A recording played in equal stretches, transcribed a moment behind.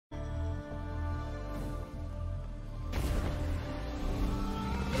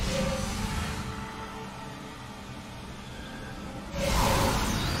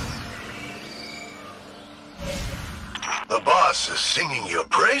boss is singing your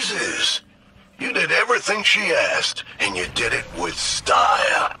praises. You did everything she asked, and you did it with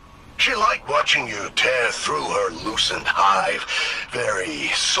style. She liked watching you tear through her loosened hive. Very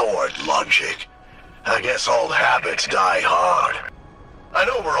sword logic. I guess old habits die hard. I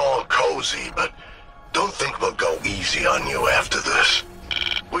know we're all cozy, but don't think we'll go easy on you after this.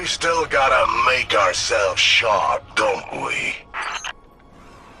 We still gotta make ourselves sharp, don't we?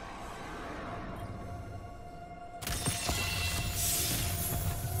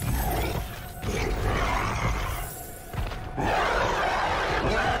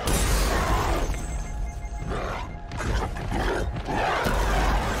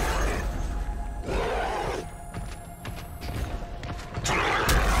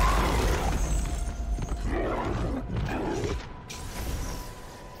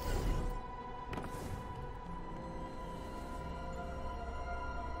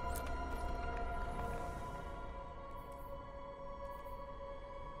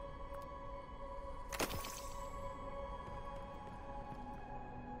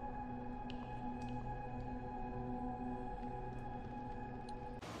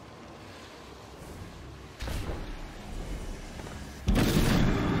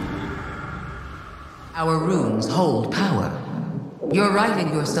 Our runes hold power. You're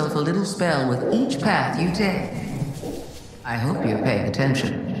writing yourself a little spell with each path you take. I hope you're paying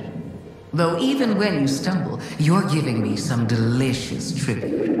attention. Though even when you stumble, you're giving me some delicious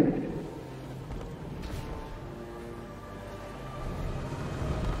tribute.